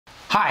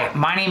Hi,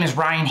 my name is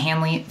Ryan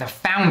Hanley, the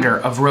founder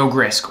of Rogue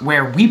Risk,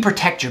 where we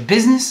protect your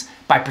business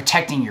by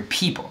protecting your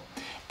people.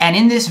 And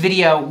in this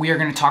video, we are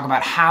going to talk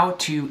about how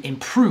to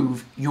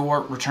improve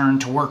your return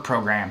to work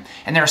program.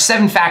 And there are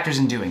 7 factors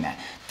in doing that.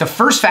 The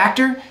first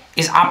factor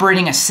is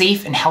operating a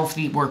safe and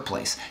healthy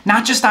workplace,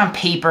 not just on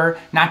paper,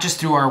 not just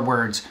through our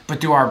words,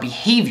 but through our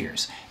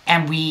behaviors.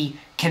 And we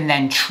can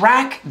then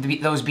track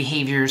those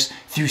behaviors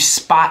through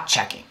spot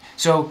checking.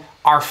 So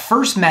our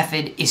first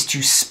method is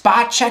to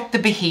spot check the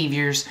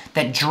behaviors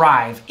that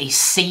drive a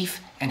safe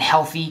and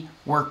healthy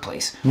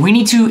workplace. We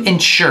need to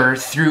ensure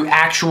through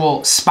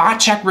actual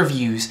spot check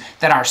reviews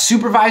that our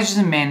supervisors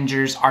and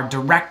managers are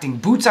directing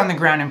boots on the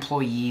ground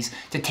employees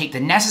to take the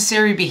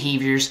necessary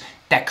behaviors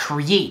that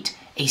create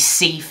a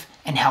safe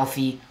and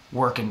healthy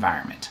work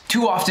environment.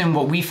 Too often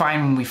what we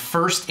find when we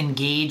first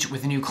engage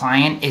with a new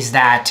client is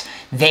that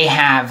they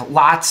have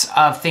lots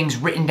of things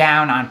written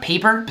down on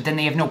paper, but then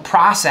they have no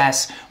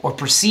process or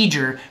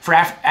procedure for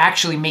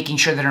actually making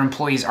sure that our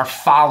employees are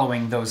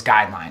following those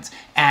guidelines.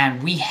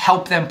 And we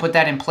help them put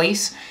that in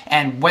place.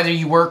 And whether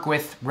you work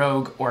with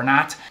Rogue or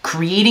not,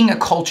 creating a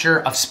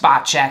culture of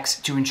spot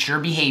checks to ensure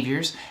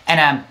behaviors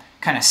and a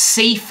kind of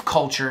safe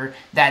culture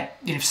that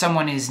if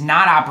someone is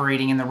not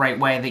operating in the right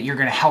way, that you're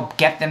going to help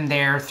get them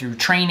there through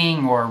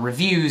training or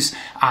reviews.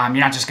 You're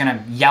not just going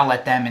to yell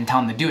at them and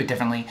tell them to do it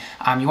differently.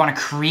 You want to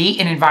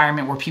create an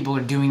environment where people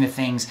are doing the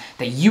things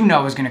that you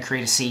know is going to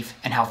create a safe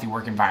and healthy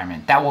work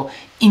environment. That will,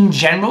 in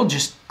general,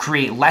 just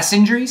create less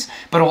injuries,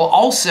 but it will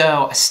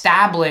also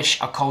establish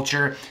a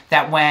culture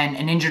that when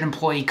an injured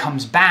employee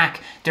comes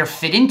back, they're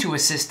fit into a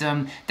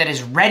system that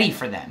is ready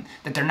for them,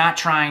 that they're not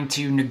trying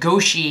to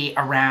negotiate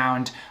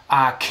around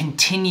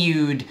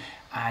continued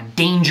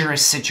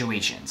dangerous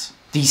situations.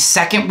 The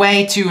second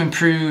way to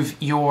improve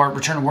your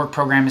return to work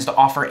program is to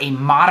offer a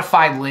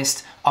modified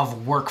list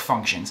of work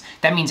functions.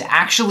 That means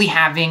actually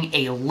having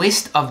a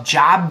list of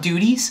job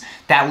duties.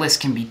 That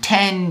list can be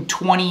 10,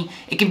 20,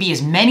 it can be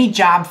as many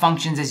job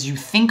functions as you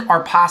think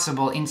are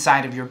possible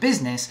inside of your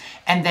business,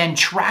 and then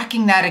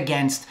tracking that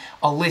against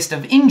a list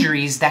of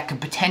injuries that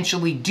could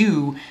potentially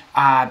do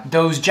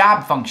those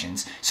job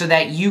functions so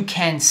that you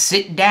can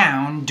sit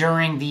down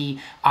during the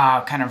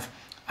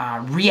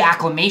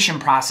reacclimation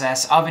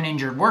process of an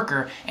injured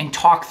worker and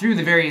talk through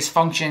the various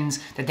functions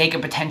that they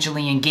could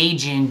potentially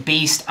engage in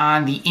based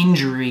on the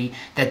injury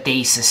that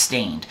they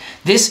sustained.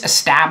 This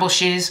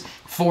establishes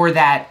for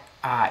that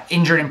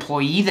injured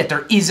employee that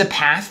there is a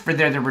path for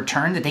their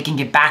return, that they can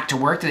get back to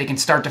work, that they can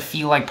start to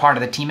feel like part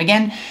of the team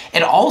again.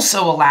 It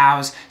also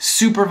allows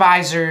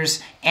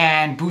supervisors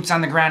and boots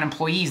on the ground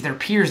employees, their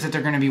peers that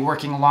they're going to be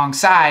working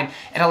alongside,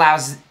 it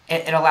allows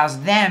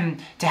them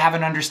to have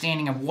an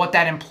understanding of what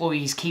that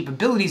employee's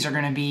capabilities are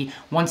going to be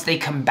once they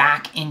come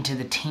back into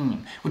the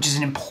team, which is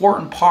an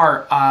important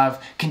part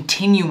of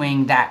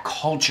continuing that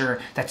culture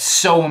that's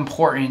so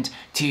important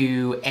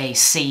to a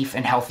safe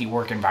and healthy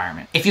work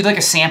environment. If you'd like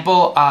a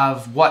sample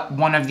of what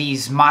one of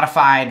these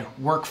modified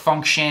work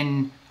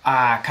function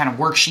kind of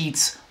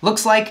worksheets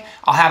looks like,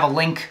 I'll have a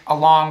link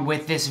along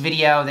with this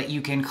video that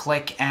you can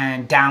click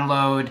and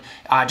download.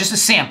 Just a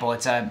sample.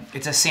 It's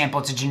a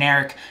sample. It's a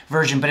generic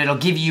version, but it'll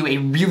give you a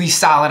really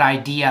solid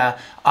idea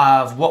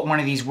of what one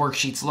of these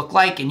worksheets look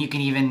like, and you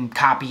can even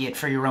copy it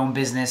for your own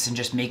business and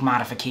just make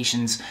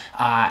modifications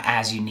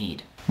as you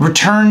need.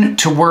 Return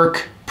to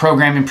work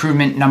program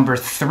improvement number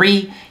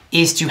 3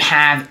 is to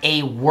have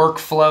a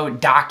workflow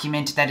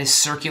document that is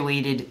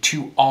circulated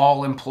to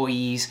all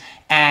employees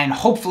and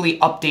hopefully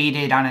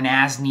updated on an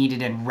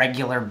as-needed and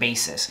regular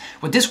basis.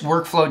 What this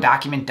workflow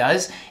document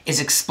does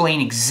is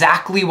explain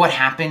exactly what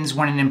happens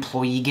when an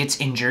employee gets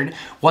injured,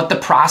 what the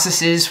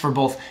process is for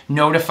both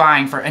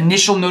notifying, for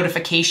initial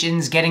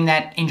notifications, getting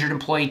that injured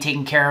employee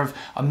taken care of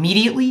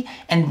immediately,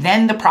 and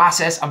then the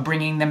process of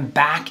bringing them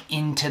back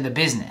into the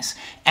business.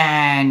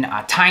 And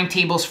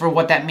timetables for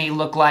what that may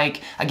look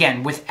like.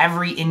 Again, with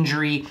every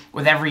injury,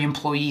 with every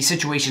employee,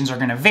 situations are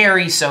going to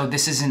vary, so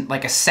this isn't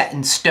like a set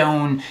in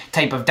stone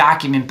type of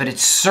document, but it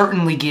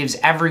certainly gives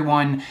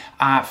everyone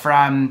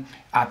from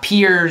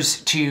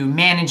peers to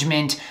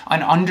management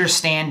an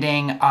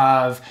understanding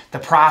of the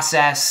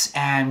process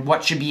and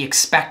what should be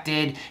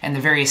expected and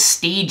the various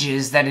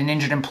stages that an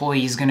injured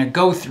employee is going to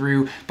go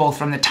through, both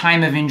from the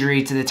time of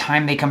injury to the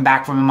time they come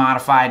back from a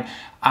modified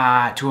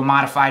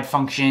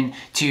function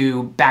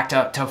to back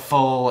to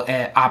full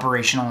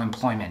operational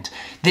employment.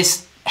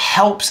 This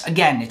helps,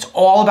 again, it's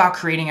all about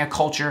creating a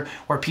culture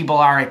where people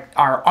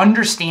are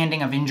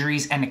understanding of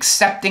injuries and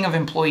accepting of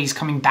employees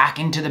coming back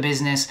into the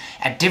business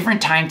at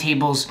different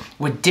timetables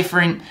with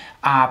different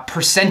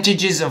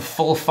percentages of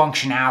full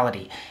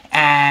functionality.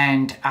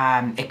 And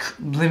it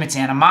limits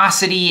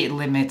animosity, it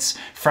limits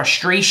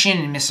frustration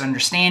and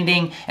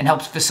misunderstanding, and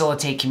helps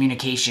facilitate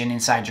communication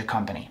inside your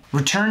company.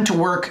 Return to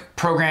work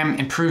program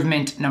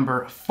improvement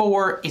number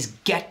 4 is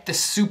get the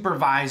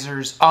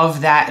supervisors of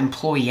that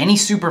employee, any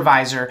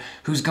supervisor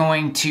who's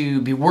going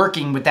to be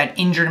working with that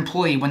injured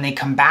employee when they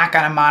come back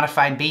on a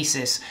modified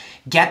basis,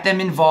 get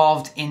them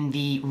involved in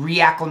the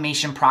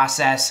reacclimation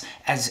process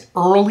as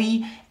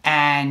early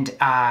and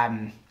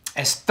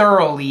as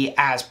thoroughly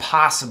as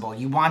possible.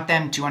 You want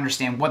them to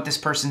understand what this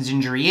person's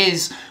injury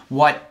is,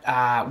 what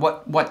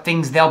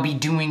things they'll be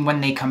doing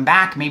when they come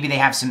back. Maybe they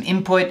have some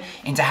input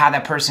into how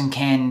that person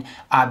can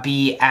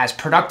be as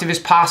productive as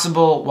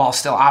possible while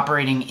still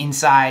operating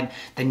inside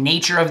the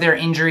nature of their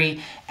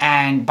injury.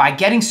 And by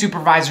getting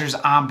supervisors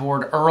on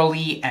board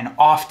early and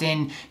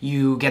often,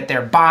 you get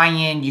their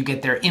buy-in, you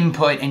get their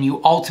input, and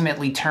you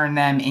ultimately turn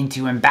them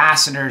into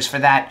ambassadors for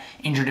that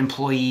injured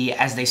employee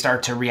as they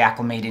start to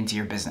reacclimate into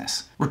your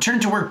business. Return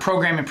to work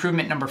program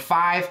improvement number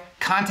 5,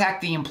 contact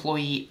the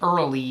employee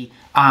early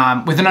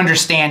with an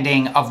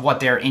understanding of what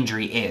their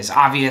injury is.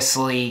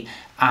 Obviously,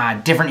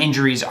 different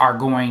injuries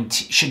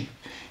should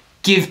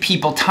give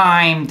people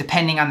time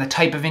depending on the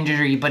type of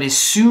injury, but as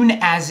soon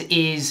as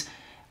is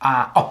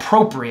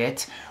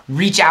appropriate,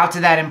 reach out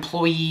to that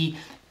employee,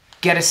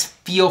 get a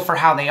feel for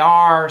how they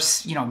are,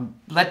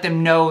 let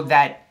them know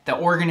that the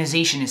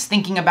organization is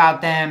thinking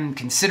about them,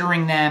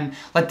 considering them,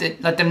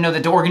 let them know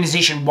that the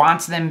organization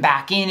wants them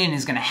back in and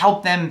is going to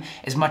help them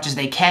as much as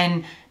they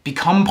can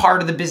become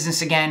part of the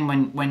business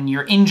again. When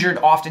you're injured,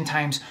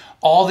 oftentimes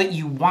all that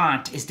you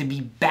want is to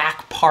be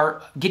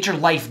get your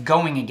life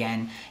going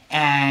again.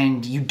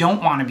 And you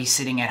don't want to be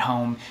sitting at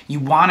home. You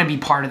want to be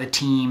part of the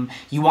team.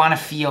 You want to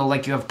feel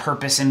like you have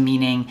purpose and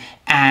meaning.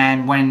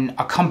 And when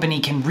a company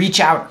can reach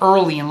out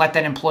early and let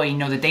that employee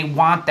know that they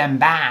want them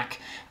back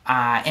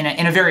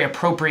in a very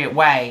appropriate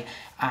way,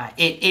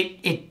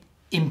 it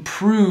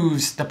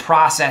improves the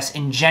process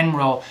in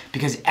general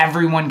because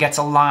everyone gets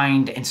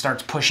aligned and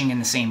starts pushing in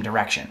the same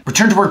direction.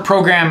 Return to work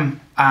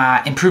program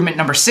improvement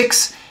number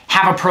 6.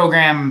 Have a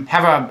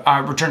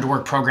return to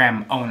work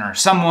program owner,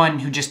 someone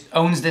who just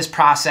owns this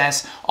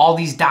process, all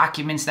these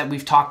documents that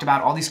we've talked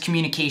about, all these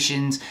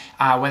communications,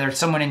 whether it's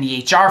someone in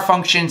the HR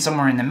function,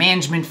 somewhere in the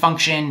management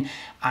function.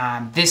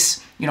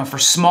 For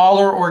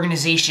smaller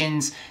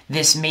organizations,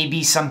 this may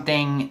be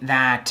something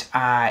that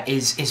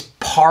is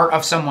part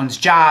of someone's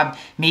job.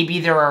 Maybe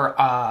there are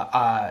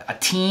a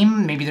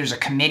team, maybe there's a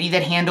committee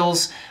that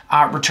handles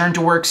return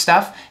to work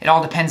stuff. It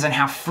all depends on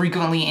how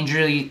frequently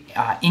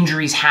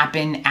injuries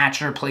happen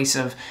at your place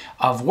of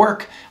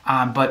work.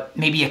 But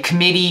maybe a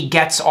committee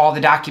gets all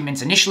the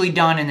documents initially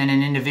done, and then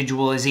an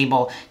individual is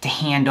able to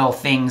handle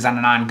things on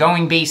an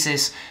ongoing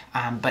basis.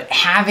 But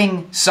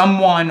having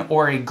someone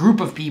or a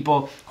group of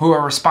people who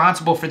are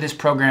responsible for this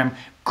program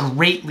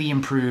greatly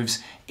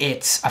improves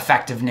its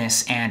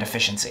effectiveness and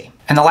efficiency.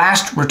 And the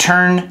last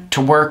return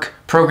to work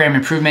program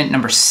improvement,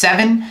 number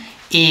 7,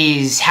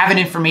 is have an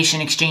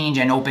information exchange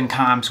and open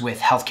comms with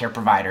healthcare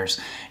providers.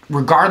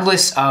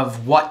 Regardless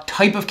of what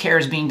type of care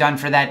is being done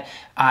for that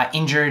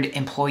injured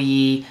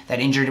employee, that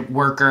injured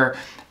worker,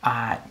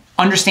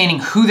 understanding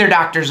who their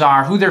doctors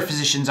are, who their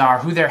physicians are,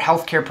 who their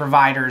healthcare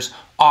providers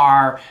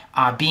are,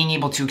 being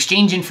able to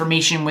exchange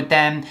information with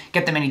them,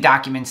 get them any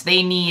documents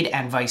they need,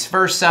 and vice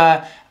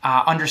versa,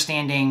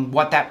 understanding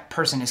what that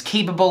person is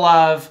capable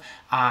of,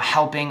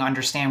 helping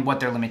understand what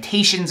their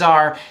limitations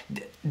are.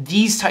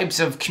 These types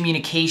of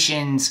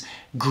communications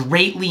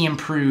greatly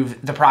improve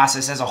the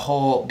process as a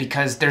whole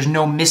because there's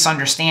no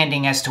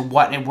misunderstanding as to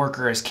what a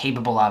worker is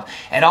capable of.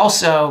 It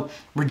also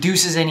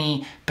reduces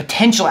any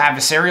potential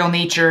adversarial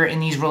nature in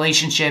these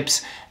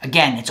relationships.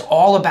 Again, it's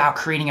all about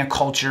creating a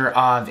culture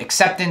of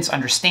acceptance,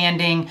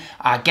 understanding,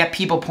 get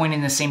people pointing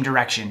in the same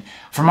direction.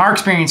 From our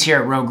experience here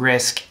at Rogue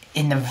Risk,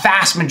 in the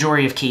vast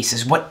majority of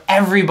cases, what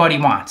everybody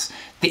wants,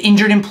 the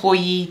injured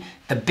employee,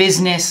 the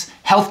business,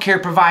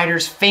 healthcare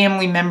providers,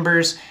 family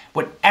members,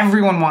 what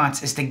everyone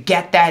wants is to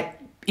get that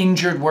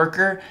injured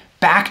worker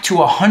back to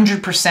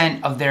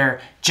 100% of their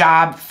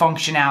job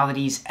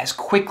functionalities as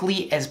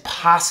quickly as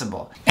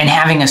possible. And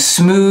having a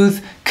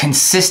smooth,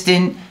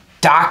 consistent,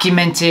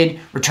 documented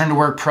return to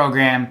work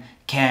program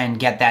can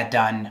get that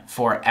done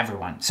for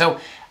everyone. So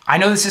I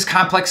know this is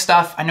complex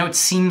stuff. I know it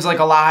seems like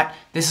a lot.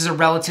 This is a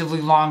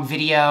relatively long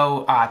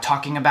video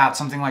talking about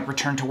something like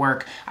return to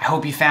work. I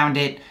hope you found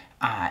it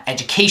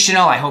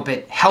educational. I hope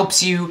it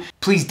helps you.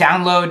 Please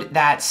download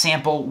that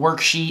sample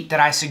worksheet that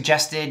I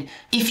suggested.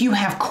 If you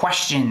have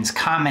questions,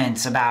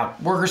 comments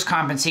about workers'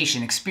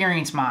 compensation,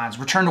 experience mods,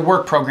 return to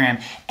work program,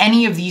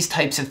 any of these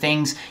types of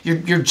things,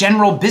 your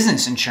general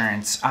business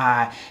insurance,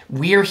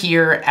 we're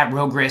here at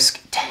Rogue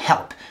Risk to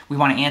help. We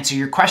want to answer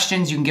your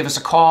questions. You can give us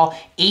a call,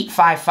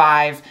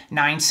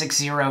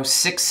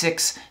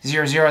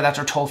 855-960-6600. That's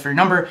our toll-free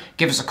number.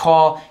 Give us a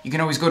call. You can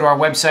always go to our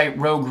website,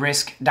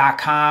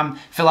 roguerisk.com,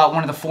 fill out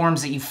one of the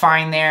forms that you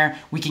find there.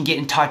 We can get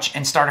in touch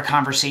and start a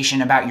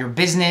conversation about your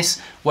business,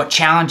 what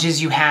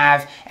challenges you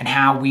have, and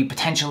how we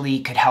potentially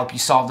could help you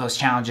solve those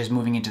challenges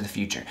moving into the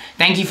future.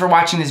 Thank you for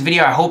watching this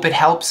video. I hope it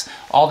helps.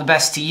 All the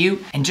best to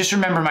you. And just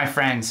remember, my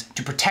friends,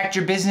 to protect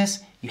your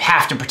business, you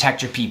have to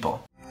protect your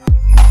people.